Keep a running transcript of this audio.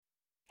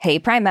Hey,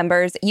 Prime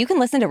members, you can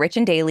listen to Rich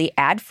and Daily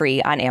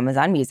ad-free on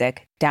Amazon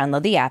Music.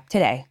 Download the app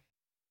today.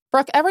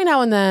 Brooke, every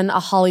now and then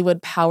a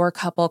Hollywood power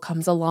couple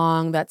comes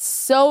along that's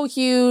so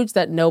huge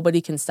that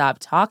nobody can stop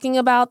talking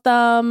about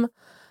them,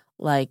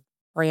 like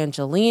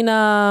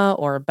Brangelina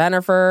or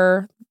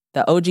Bennifer,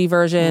 the OG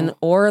version,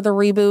 or the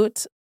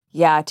reboot.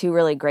 Yeah, two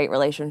really great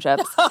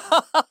relationships.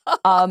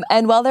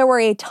 And while there were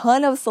a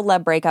ton of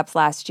celeb breakups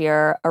last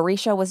year,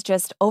 Arisha was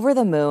just over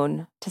the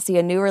moon to see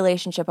a new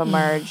relationship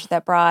emerge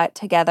that brought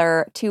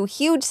together two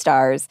huge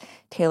stars,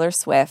 Taylor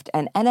Swift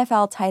and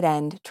NFL tight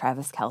end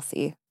Travis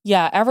Kelce.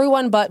 Yeah,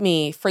 everyone but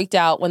me freaked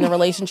out when the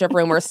relationship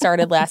rumors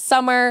started last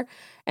summer.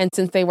 And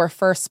since they were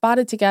first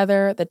spotted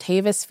together, the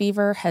Tavis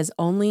fever has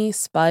only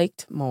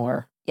spiked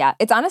more. Yeah,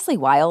 it's honestly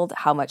wild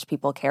how much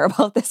people care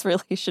about this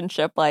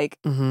relationship. I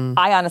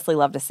honestly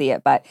love to see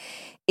it, but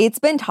it's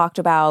been talked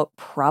about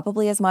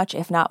probably as much,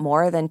 if not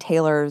more, than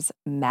Taylor's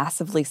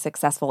massively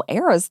successful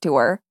Eras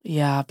tour.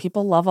 Yeah,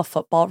 people love a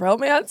football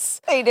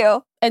romance. They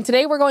do. And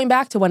today we're going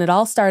back to when it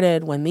all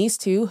started, when these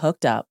two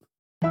hooked up.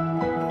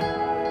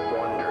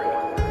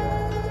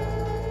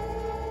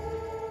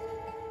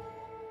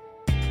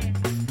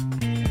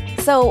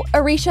 So,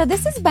 Arisha,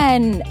 this has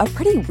been a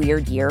pretty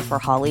weird year for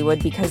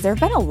Hollywood because there have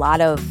been a lot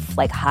of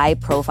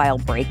high-profile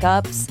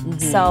breakups.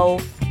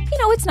 So,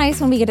 it's nice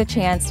when we get a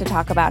chance to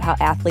talk about how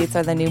athletes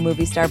are the new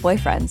movie star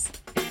boyfriends.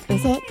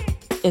 Is it?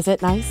 Is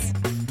it nice?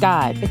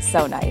 God. It's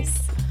so nice.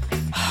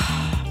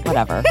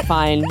 Whatever.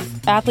 Fine.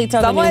 Athletes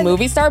are the new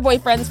movie star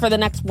boyfriends for the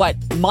next,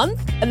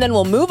 month? And then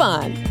we'll move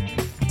on.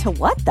 To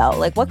what,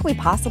 though? What could we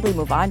possibly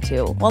move on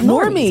to? Well,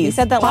 normies. You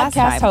said that last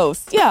time. Podcast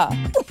hosts.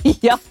 Yeah.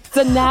 Yep. It's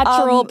a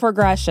natural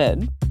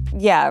progression.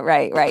 Yeah,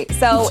 right.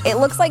 So it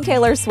looks like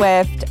Taylor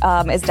Swift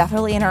is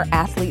definitely in her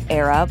athlete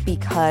era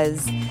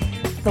because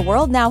the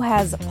world now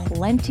has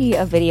plenty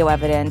of video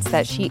evidence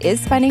that she is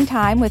spending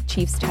time with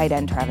Chiefs tight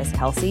end Travis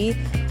Kelce,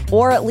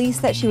 or at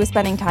least that she was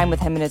spending time with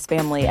him and his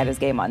family at his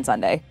game on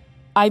Sunday.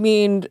 I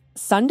mean,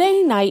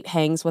 Sunday night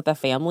hangs with a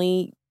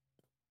family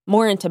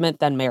more intimate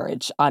than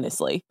marriage,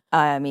 honestly.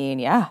 I mean,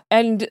 yeah.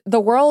 And the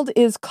world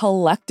is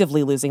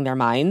collectively losing their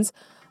minds.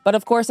 But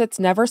of course, it's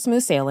never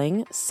smooth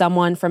sailing.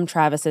 Someone from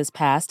Travis's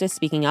past is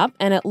speaking up,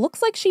 and it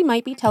looks like she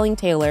might be telling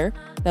Taylor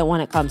that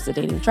when it comes to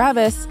dating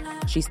Travis,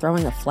 she's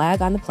throwing a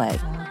flag on the play.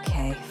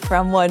 Okay,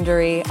 from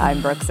Wondery,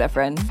 I'm Brooke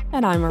Sifrin.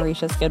 And I'm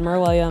Marisha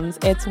Skidmore-Williams.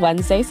 It's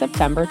Wednesday,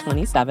 September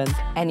 27th.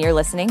 And you're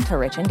listening to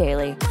Rich and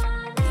Daily.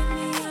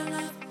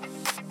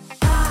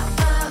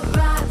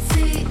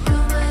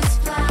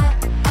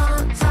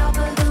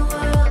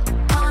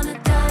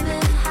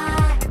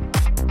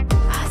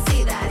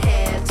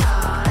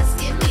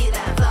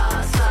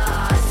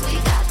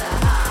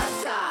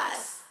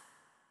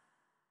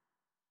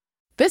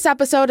 This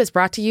episode is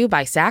brought to you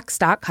by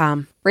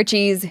Saks.com.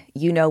 Richies,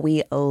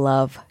 we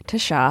love to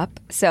shop,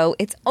 so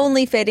it's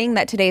only fitting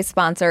that today's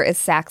sponsor is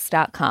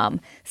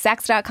Saks.com.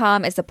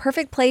 Saks.com is the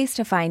perfect place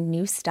to find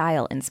new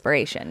style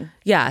inspiration.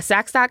 Yeah,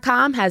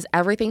 Saks.com has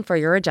everything for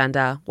your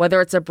agenda, whether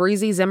it's a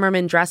breezy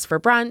Zimmermann dress for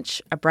brunch,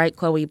 a bright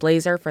Chloe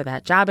blazer for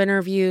that job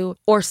interview,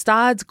 or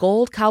Staud's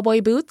gold cowboy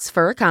boots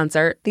for a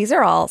concert. These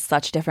are all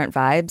such different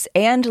vibes,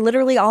 and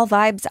literally all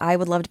vibes I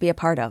would love to be a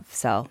part of,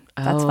 so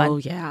that's fun. Oh,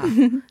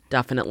 yeah,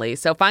 definitely.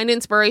 So find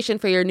inspiration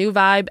for your new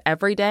vibe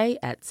every day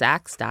at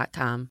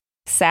Saks.com.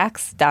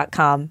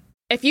 Saks.com.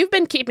 If you've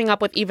been keeping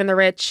up with Even the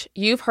Rich,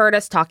 you've heard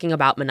us talking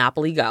about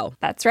Monopoly Go.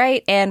 That's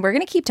right, and we're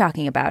going to keep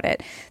talking about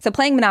it. So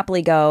playing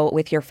Monopoly Go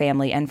with your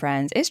family and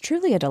friends is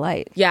truly a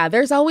delight. Yeah,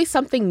 there's always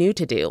something new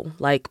to do,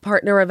 like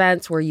partner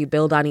events where you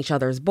build on each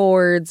other's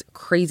boards,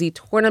 crazy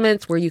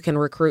tournaments where you can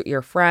recruit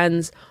your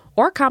friends,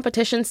 or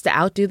competitions to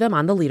outdo them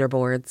on the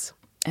leaderboards.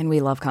 And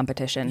we love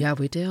competition. Yeah,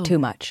 we do. Too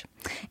much.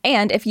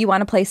 And if you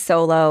want to play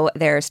solo,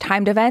 there's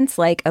timed events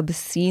like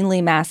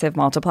obscenely massive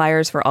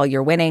multipliers for all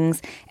your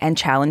winnings and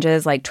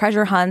challenges like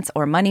treasure hunts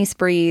or money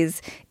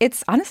sprees.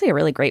 It's honestly a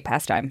really great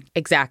pastime.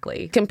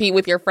 Exactly. Compete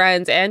with your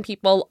friends and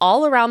people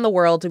all around the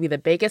world to be the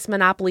biggest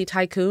Monopoly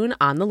tycoon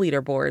on the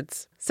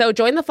leaderboards. So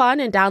join the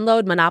fun and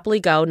download Monopoly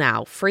Go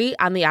now, free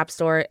on the App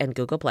Store and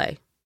Google Play.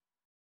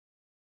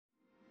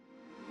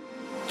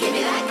 Give me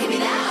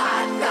that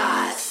hot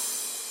goss.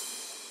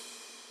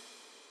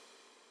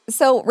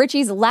 So,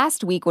 Richie's,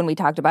 last week when we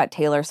talked about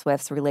Taylor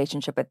Swift's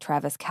relationship with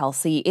Travis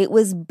Kelce, it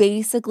was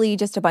basically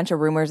just a bunch of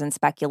rumors and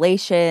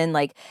speculation.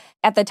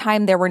 At the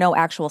time, there were no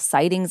actual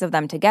sightings of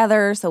them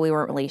together, so we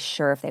weren't really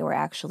sure if they were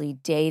actually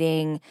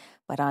dating.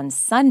 But on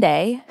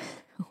Sunday,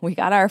 we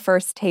got our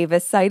first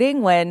Tavis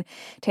sighting when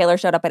Taylor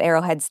showed up at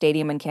Arrowhead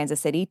Stadium in Kansas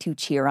City to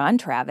cheer on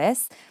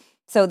Travis.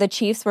 So the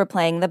Chiefs were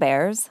playing the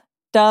Bears.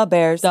 The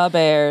Bears.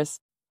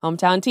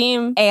 Hometown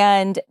team.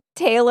 And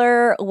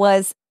Taylor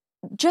was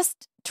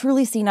just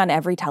truly seen on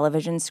every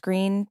television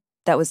screen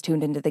that was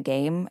tuned into the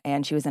game,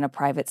 and she was in a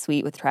private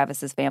suite with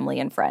Travis's family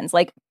and friends.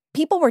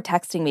 People were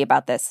texting me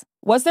about this.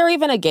 Was there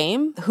even a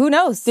game? Who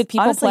knows? Did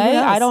people play?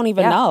 I don't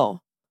even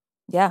know.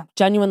 Yeah.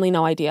 Genuinely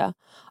no idea.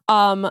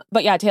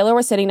 But yeah, Taylor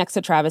was sitting next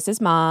to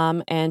Travis's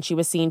mom, and she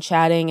was seen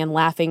chatting and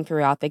laughing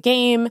throughout the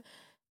game.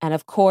 And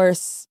of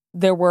course,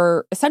 there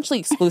were essentially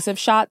exclusive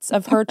shots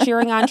of her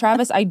cheering on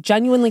Travis. I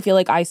genuinely feel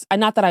like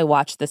not that I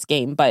watched this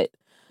game, but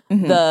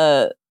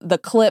the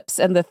clips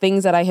and the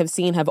things that I have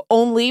seen have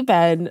only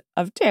been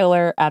of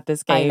Taylor at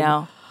this game. I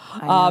know.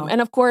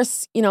 And of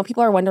course,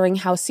 people are wondering,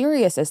 how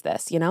serious is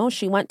this?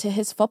 She went to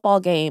his football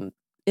game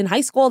in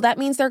high school. That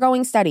means they're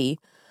going steady.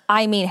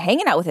 I mean,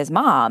 hanging out with his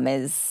mom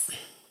that's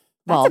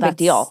a big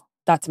deal.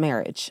 That's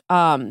marriage.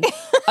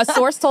 A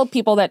source told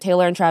People that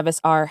Taylor and Travis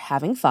are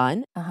having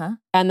fun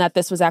and that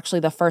this was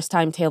actually the first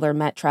time Taylor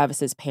met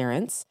Travis's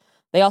parents.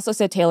 They also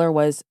said Taylor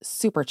was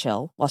super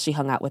chill while she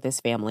hung out with his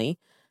family.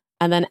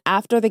 And then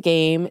after the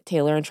game,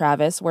 Taylor and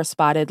Travis were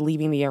spotted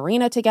leaving the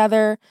arena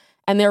together.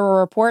 And there were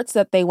reports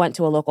that they went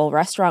to a local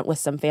restaurant with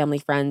some family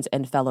friends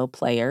and fellow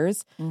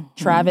players.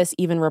 Travis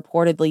even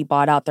reportedly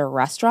bought out their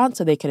restaurant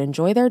so they could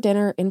enjoy their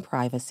dinner in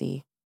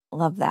privacy.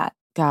 Love that.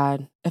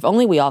 God, if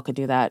only we all could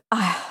do that.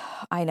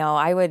 I know.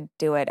 I would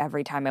do it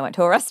every time I went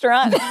to a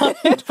restaurant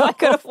if I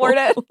could afford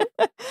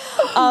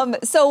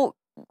it. So,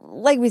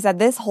 like we said,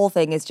 this whole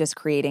thing is just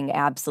creating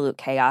absolute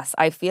chaos.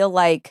 I feel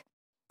like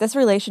this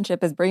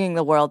relationship is bringing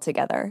the world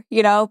together.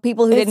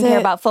 People who didn't care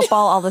about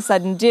football all of a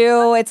sudden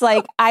do. It's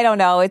like, I don't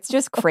know. It's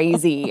just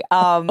crazy.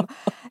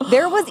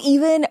 There was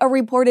even a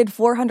reported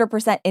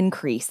 400%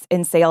 increase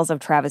in sales of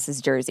Travis's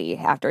jersey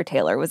after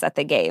Taylor was at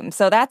the game.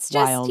 So that's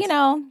just,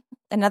 Wild.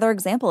 Another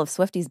example of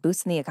Swifties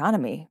boosting the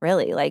economy,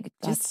 really. Like,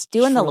 just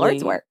doing the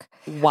Lord's work.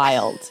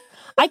 Wild.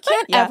 I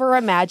can't ever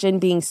imagine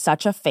being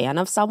such a fan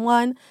of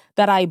someone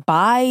that I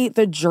buy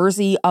the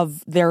jersey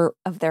of their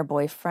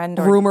boyfriend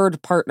or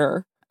rumored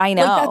partner. I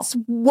know. That's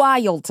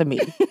wild to me.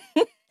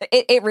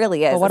 It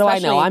really is. But what do I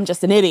know? I'm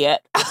just an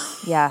idiot.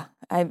 Yeah,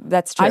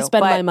 that's true. I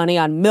spend my money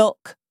on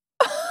milk.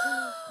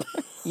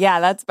 Yeah,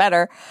 that's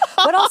better.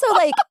 But also,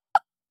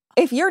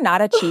 if you're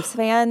not a Chiefs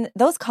fan,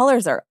 those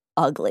colors are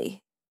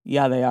ugly.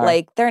 Yeah, they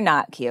are. They're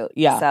not cute.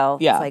 Yeah. So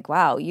it's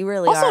wow, you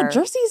really also, are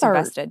jerseys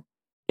invested. Are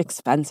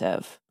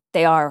expensive.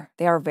 They are.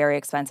 They are very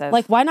expensive.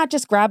 Why not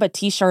just grab a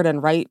T-shirt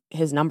and write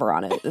his number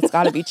on it? It's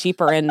got to be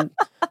cheaper. And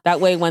that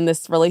way, when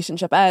this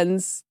relationship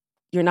ends,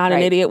 you're not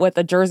an idiot with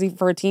a jersey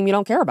for a team you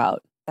don't care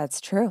about.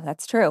 That's true.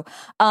 That's true.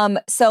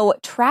 So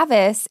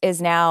Travis is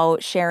now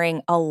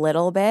sharing a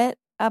little bit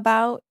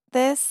about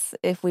this,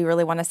 if we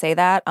really want to say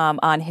that,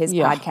 on his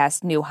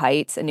podcast, New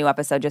Heights. A new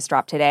episode just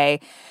dropped today.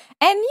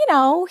 And,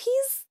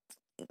 he's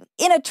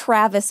in a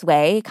Travis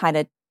way, kind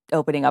of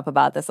opening up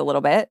about this a little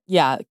bit.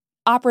 Yeah.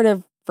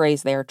 Operative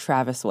phrase there,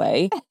 Travis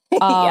way.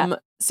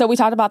 So we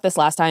talked about this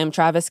last time.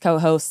 Travis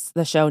co-hosts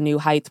the show New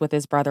Heights with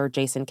his brother,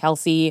 Jason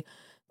Kelsey.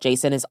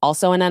 Jason is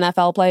also an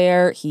NFL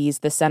player. He's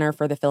the center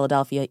for the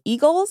Philadelphia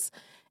Eagles.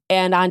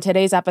 And on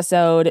today's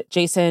episode,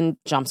 Jason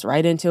jumps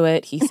right into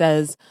it. He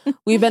says,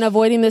 "We've been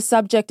avoiding this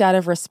subject out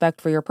of respect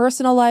for your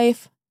personal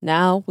life.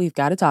 Now we've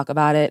got to talk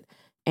about it."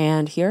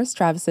 And here's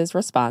Travis's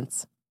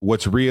response.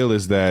 What's real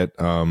is that,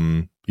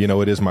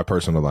 it is my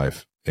personal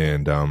life.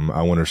 And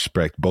I want to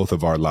respect both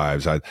of our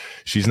lives.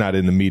 She's not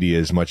in the media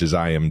as much as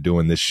I am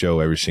doing this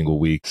show every single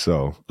week.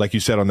 So like you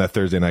said on that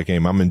Thursday night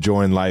game, I'm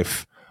enjoying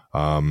life.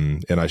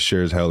 And I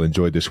sure as hell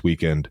enjoyed this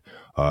weekend.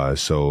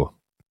 So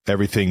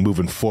everything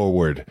moving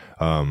forward,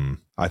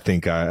 I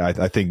think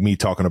me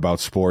talking about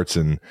sports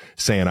and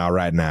saying all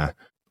right now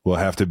will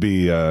have to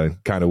be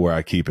kind of where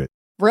I keep it.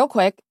 Real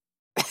quick.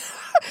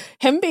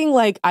 Him being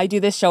like, I do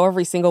this show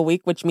every single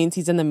week, which means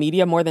he's in the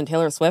media more than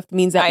Taylor Swift,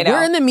 means that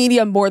we're in the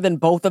media more than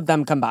both of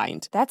them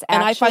combined. And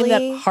I find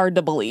that hard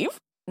to believe.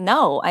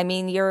 No, I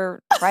mean,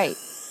 you're right.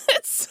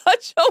 It's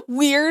such a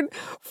weird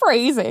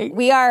phrasing.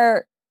 We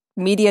are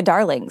media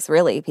darlings,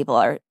 really. People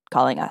are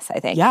calling us, I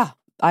think. Yeah,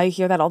 I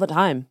hear that all the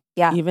time.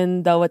 Yeah.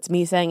 Even though it's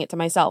me saying it to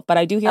myself, but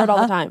I do hear it all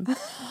the time.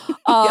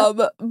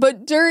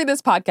 But during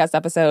this podcast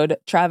episode,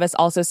 Travis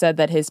also said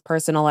that his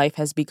personal life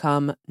has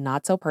become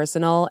not so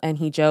personal. And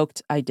he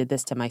joked, "I did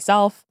this to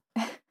myself,"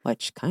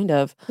 which kind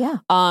of. Yeah.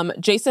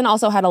 Jason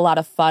also had a lot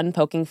of fun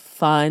poking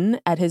fun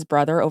at his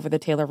brother over the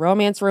Taylor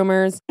romance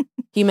rumors.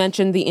 He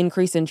mentioned the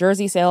increase in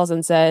jersey sales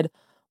and said,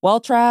 "Well,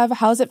 Trav,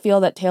 how's it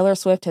feel that Taylor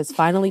Swift has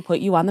finally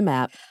put you on the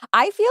map?"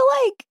 I feel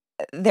like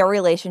their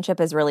relationship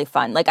is really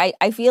fun.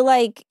 I feel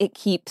like it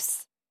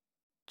keeps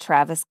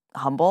Travis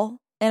humble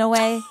in a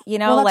way,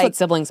 Well, that's what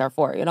siblings are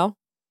for,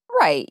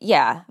 Right,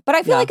 yeah. But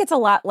I feel like it's a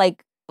lot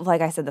like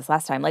I said this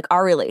last time, like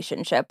our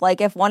relationship.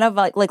 If one of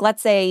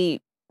let's say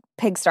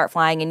pigs start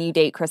flying and you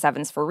date Chris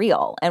Evans for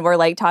real and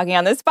we're talking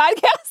on this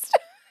podcast.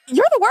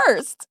 You're the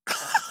worst.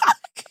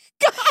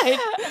 God.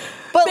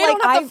 But they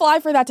don't have to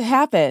fly for that to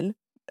happen.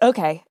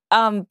 Okay.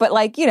 But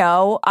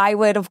I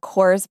would of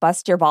course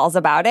bust your balls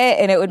about it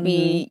and it would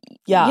be,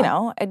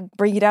 I'd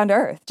bring you down to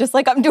earth, just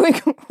like I'm doing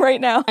right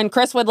now. And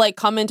Chris would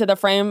come into the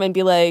frame and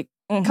be like,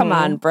 "Come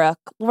on, Brooke,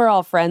 we're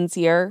all friends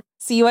here.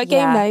 See you at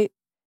game night."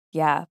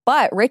 Yeah.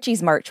 But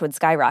Richie's merch would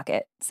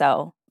skyrocket.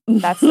 So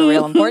that's the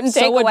real important takeaway.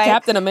 So would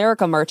Captain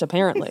America merch,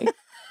 apparently.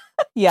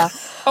 Yeah.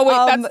 Oh, wait,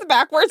 that's the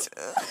backwards?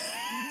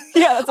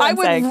 Yeah, that's what I'm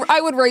saying.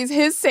 I would raise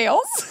his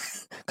sales.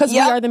 Because we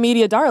are the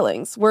media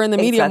darlings. We're in the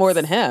media more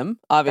than him,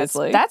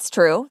 obviously. That's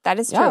true. That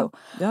is true.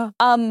 Yeah.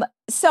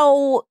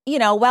 So,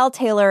 while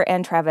Taylor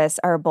and Travis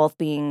are both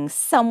being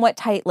somewhat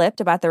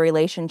tight-lipped about the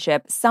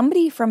relationship,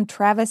 somebody from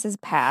Travis's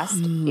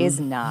past is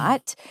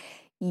not.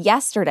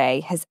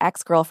 Yesterday, his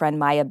ex-girlfriend,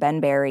 Maya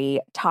Benberry,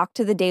 talked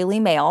to the Daily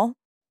Mail,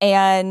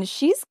 and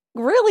she's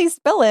really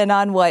spilling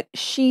on what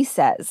she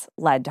says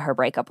led to her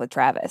breakup with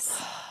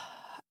Travis.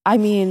 I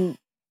mean,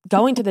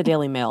 going to the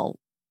Daily Mail,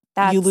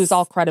 you lose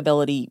all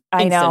credibility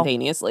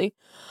instantaneously.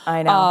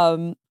 I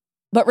know.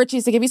 But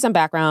Richie, to give you some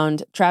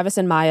background, Travis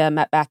and Maya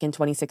met back in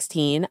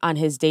 2016 on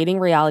his dating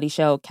reality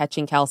show,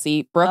 Catching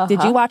Kelsey. Brooke,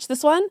 did you watch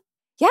this one?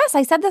 Yes,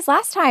 I said this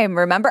last time,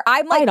 remember?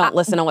 I'm like, I don't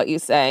listen to what you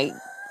say.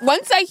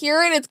 Once I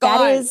hear it, it's gone.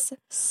 That is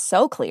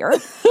so clear.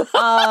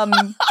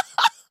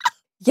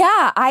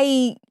 Yeah,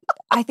 I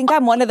think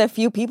I'm one of the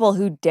few people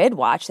who did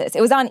watch this.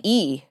 It was on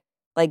E.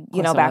 Like,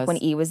 back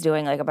when E was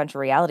doing like a bunch of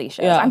reality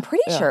shows. Yeah, I'm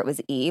pretty sure it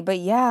was E, but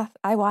yeah,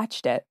 I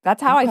watched it.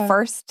 That's how I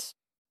first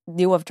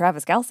knew of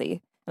Travis Kelce.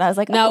 And I was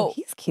like, oh,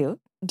 he's cute.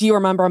 Do you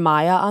remember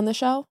Maya on the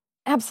show?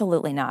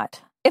 Absolutely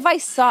not. If I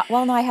saw,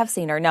 no, I have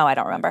seen her. No, I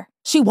don't remember.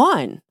 She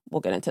won.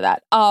 We'll get into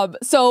that.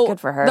 So good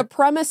for her. The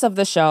premise of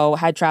the show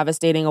had Travis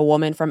dating a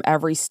woman from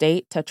every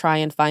state to try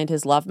and find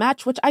his love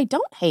match, which I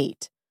don't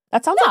hate.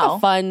 That sounds like a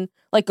fun,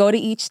 go to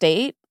each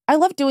state. I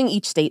love doing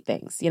each state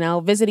things,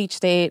 visit each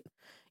state,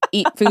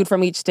 eat food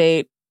from each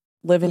state,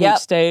 live in each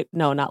state.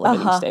 No, not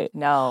live in each state.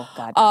 No,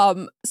 God.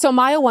 No. So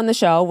Maya won the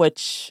show,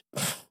 which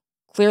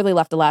clearly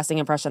left a lasting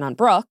impression on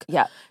Brooke.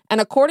 Yeah.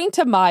 And according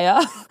to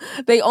Maya,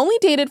 they only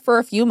dated for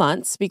a few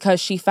months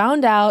because she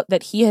found out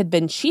that he had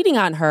been cheating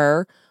on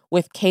her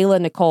with Kayla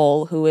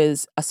Nicole, who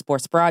is a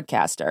sports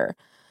broadcaster.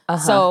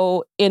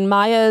 So in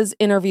Maya's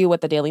interview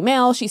with the Daily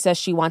Mail, she says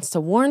she wants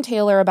to warn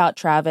Taylor about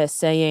Travis,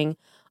 saying,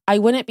 I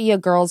wouldn't be a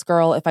girl's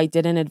girl if I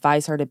didn't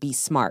advise her to be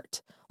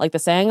smart. Like the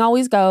saying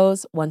always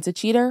goes, once a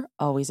cheater,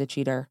 always a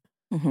cheater.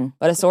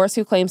 But a source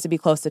who claims to be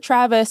close to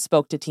Travis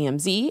spoke to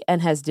TMZ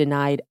and has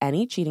denied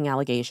any cheating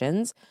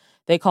allegations.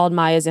 They called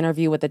Maya's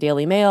interview with the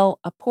Daily Mail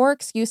a poor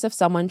excuse of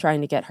someone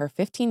trying to get her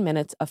 15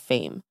 minutes of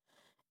fame.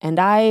 And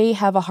I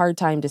have a hard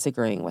time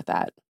disagreeing with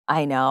that.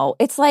 I know.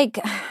 It's like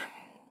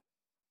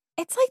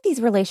these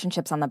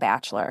relationships on The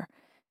Bachelor.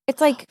 It's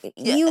like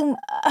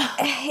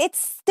it's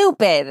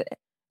stupid.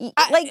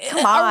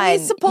 Come on.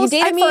 You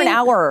dated for an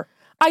hour.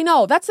 I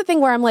know. That's the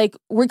thing where I'm like,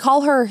 we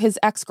call her his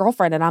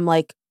ex-girlfriend and I'm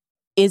like,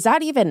 is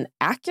that even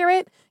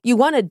accurate? You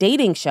won a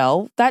dating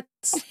show.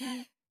 That's,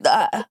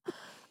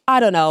 I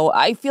don't know.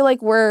 I feel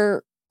like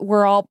we're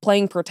all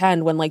playing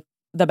pretend when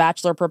The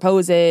Bachelor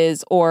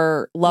proposes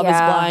or Love is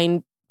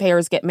Blind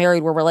pairs get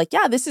married where we're like,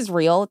 yeah, this is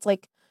real. It's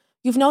like,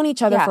 you've known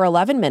each other for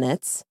 11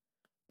 minutes.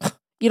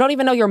 You don't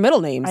even know your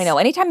middle names. I know.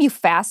 Anytime you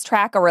fast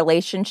track a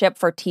relationship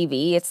for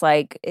TV, it's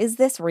like, is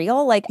this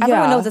real?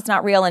 Everyone knows it's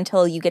not real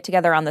until you get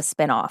together on the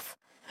spinoff.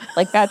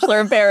 Bachelor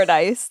in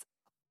Paradise.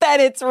 Then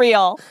it's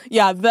real.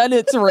 Yeah, then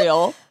it's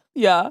real.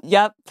 Yeah.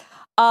 Yep.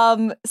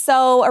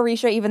 So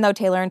Arisha, even though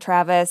Taylor and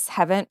Travis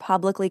haven't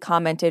publicly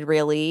commented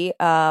really,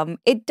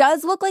 it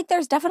does look like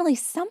there's definitely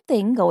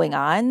something going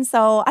on.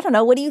 So I don't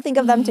know. What do you think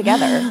of them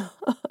together?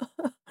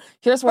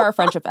 Here's where our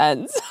friendship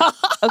ends.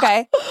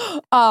 Okay.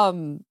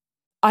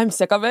 I'm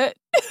sick of it.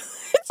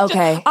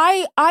 Okay.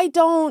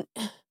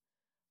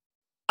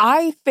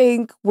 I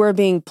think we're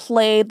being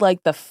played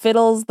like the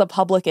fiddles the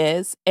public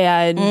is.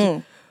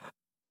 And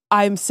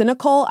I'm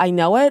cynical. I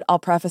know it. I'll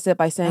preface it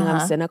by saying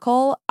I'm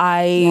cynical.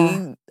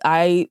 I'm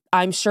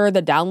sure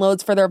the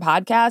downloads for their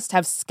podcast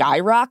have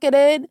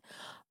skyrocketed.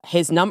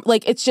 His number,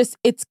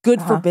 it's good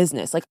for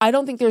business. I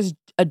don't think there's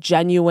a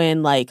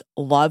genuine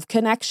love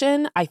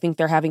connection. I think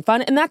they're having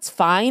fun, and that's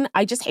fine.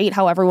 I just hate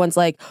how everyone's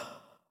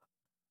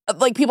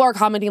people are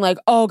commenting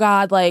oh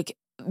God,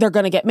 they're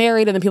going to get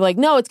married. And then people are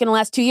no, it's going to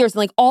last 2 years.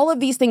 And all of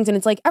these things. And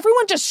it's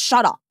everyone just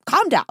shut up.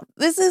 Calm down.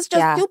 This is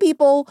just two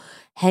people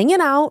hanging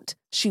out.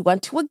 She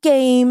went to a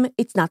game.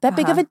 It's not that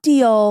big of a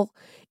deal,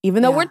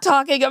 even though we're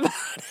talking about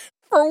it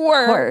for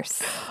work. Of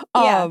course.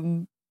 Yeah.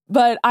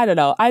 But I don't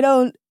know. I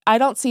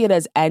don't see it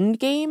as end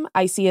game.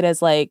 I see it as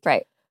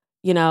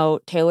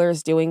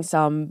Taylor's doing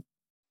some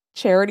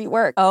charity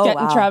work,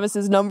 getting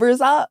Travis's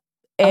numbers up,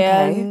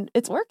 and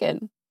it's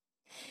working.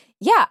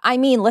 Yeah, I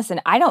mean, listen,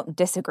 I don't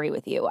disagree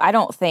with you. I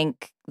don't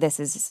think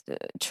this is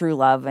true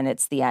love and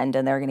it's the end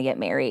and they're going to get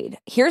married.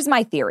 Here's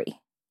my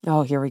theory.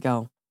 Oh, here we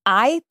go.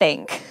 I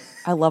think.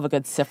 I love a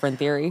good Sifrin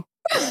theory.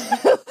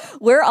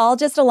 We're all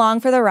just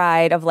along for the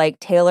ride of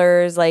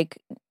Taylor's,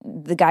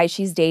 the guy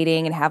she's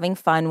dating and having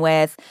fun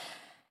with.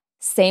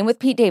 Same with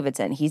Pete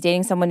Davidson. He's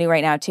dating someone new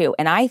right now, too.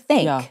 And I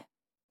think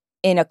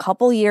in a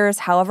couple years,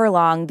 however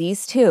long,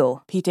 these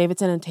two. Pete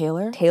Davidson and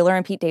Taylor? Taylor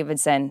and Pete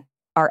Davidson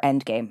are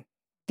endgame.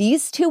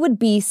 These two would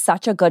be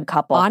such a good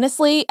couple.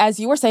 Honestly,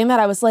 as you were saying that,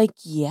 I was like,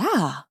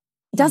 yeah.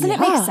 Doesn't it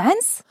make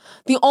sense?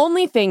 The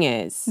only thing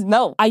is,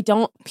 no, I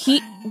don't,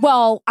 Pete,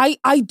 well,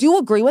 I do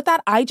agree with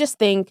that. I just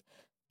think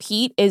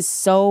Pete is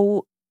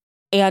so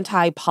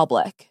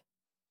anti-public.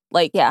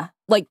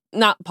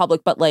 Not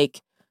public, but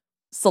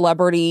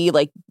celebrity,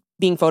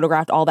 being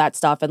photographed, all that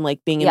stuff, and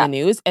being in the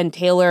news. And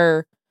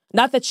Taylor,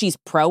 not that she's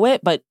pro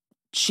it, but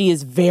she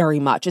is very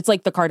much. It's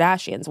like the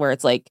Kardashians, where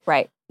it's like,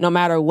 Right. no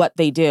matter what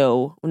they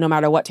do, no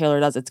matter what Taylor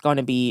does, it's going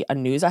to be a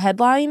news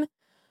headline.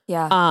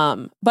 Yeah.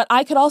 But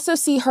I could also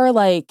see her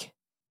like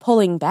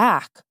pulling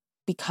back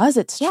because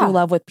it's Yeah. true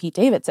love with Pete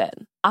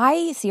Davidson.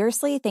 I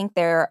seriously think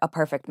they're a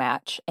perfect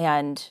match,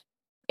 and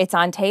it's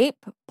on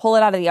tape. Pull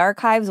it out of the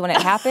archives when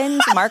it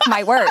happens. Mark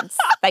my words.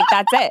 Like,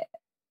 that's it.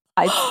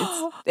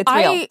 It's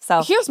real.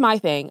 So Here's my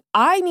thing.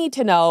 I need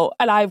to know,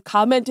 and I've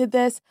commented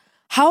this,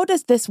 how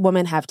does this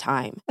woman have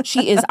time?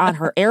 She is on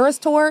her Eras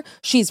tour.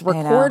 She's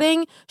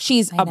recording.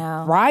 She's a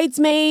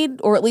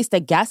bridesmaid, or at least a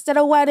guest at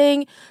a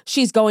wedding.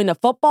 She's going to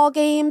football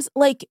games.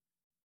 Like,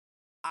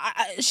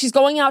 she's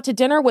going out to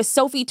dinner with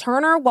Sophie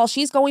Turner while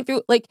she's going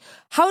through. Like,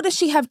 how does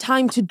she have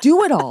time to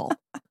do it all?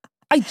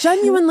 I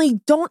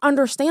genuinely don't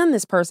understand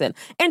this person.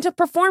 And to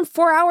perform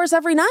 4 hours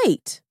every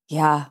night.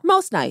 yeah.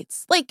 Most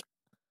nights. Like,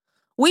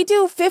 we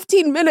do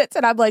 15 minutes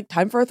and I'm like,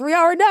 time for a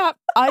 3-hour nap.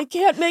 I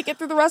can't make it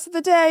through the rest of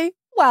the day.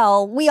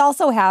 Well, we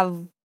also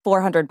have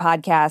 400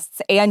 podcasts,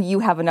 and you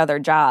have another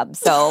job.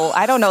 So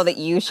I don't know that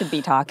you should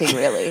be talking,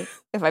 really,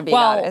 if I'm being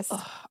honest.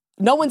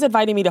 No one's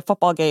inviting me to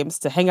football games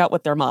to hang out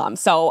with their mom.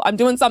 So I'm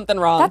doing something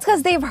wrong. That's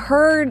because they've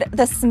heard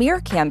the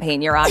smear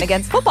campaign you're on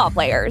against football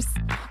players.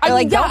 I'm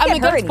against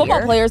football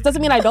here. players.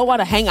 Doesn't mean I don't want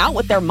to hang out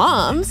with their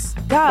moms.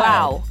 God.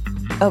 Wow.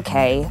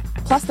 Okay.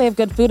 Plus, they have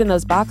good food in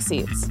those box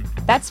seats.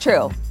 That's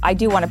true. I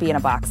do want to be in a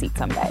box seat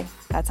someday.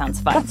 That sounds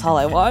fun. That's all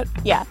I want.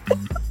 Yeah.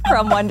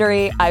 From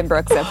Wondery, I'm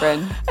Brooke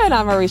Siffrin. And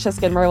I'm Arisha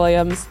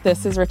Skidmore-Williams.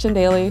 This is Rich and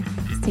Daily.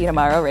 See you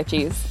tomorrow,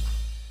 Richies.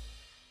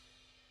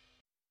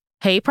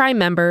 Hey, Prime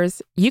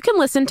members. You can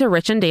listen to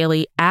Rich and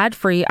Daily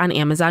ad-free on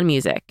Amazon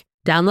Music.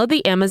 Download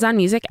the Amazon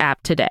Music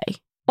app today.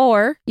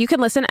 Or you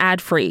can listen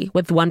ad-free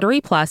with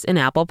Wondery Plus in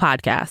Apple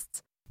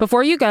Podcasts.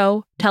 Before you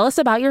go, tell us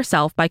about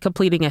yourself by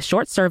completing a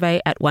short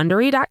survey at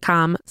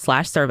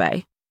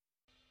Wondery.com/survey.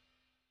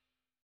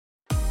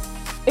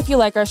 If you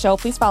like our show,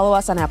 please follow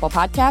us on Apple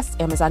Podcasts,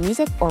 Amazon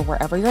Music, or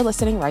wherever you're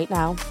listening right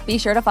now. Be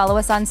sure to follow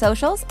us on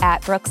socials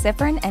at Brooke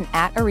Siffrin and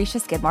at Arisha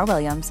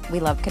Skidmore-Williams. We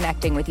love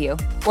connecting with you.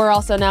 We're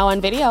also now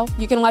on video.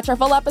 You can watch our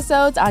full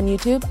episodes on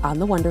YouTube on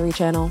the Wondery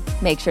channel.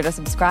 Make sure to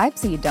subscribe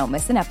so you don't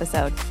miss an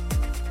episode.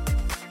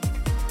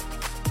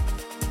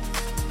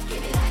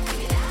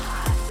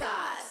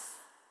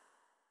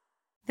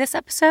 This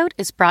episode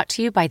is brought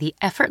to you by the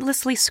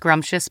effortlessly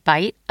scrumptious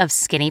bite of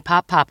Skinny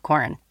Pop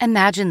Popcorn.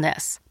 Imagine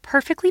this: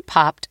 perfectly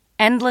popped,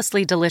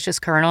 endlessly delicious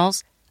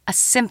kernels, a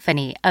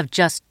symphony of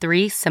just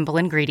 3 simple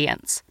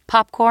ingredients: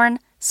 popcorn,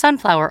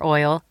 sunflower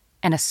oil,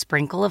 and a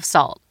sprinkle of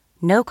salt.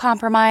 No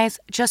compromise,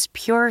 just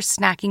pure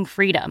snacking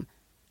freedom.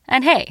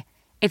 And hey,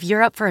 if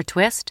you're up for a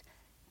twist,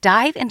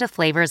 dive into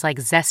flavors like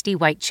zesty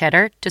white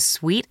cheddar to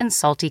sweet and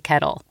salty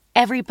kettle.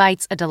 Every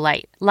bite's a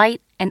delight,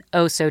 light and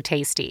oh so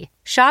tasty.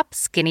 Shop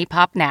Skinny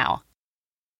Pop now.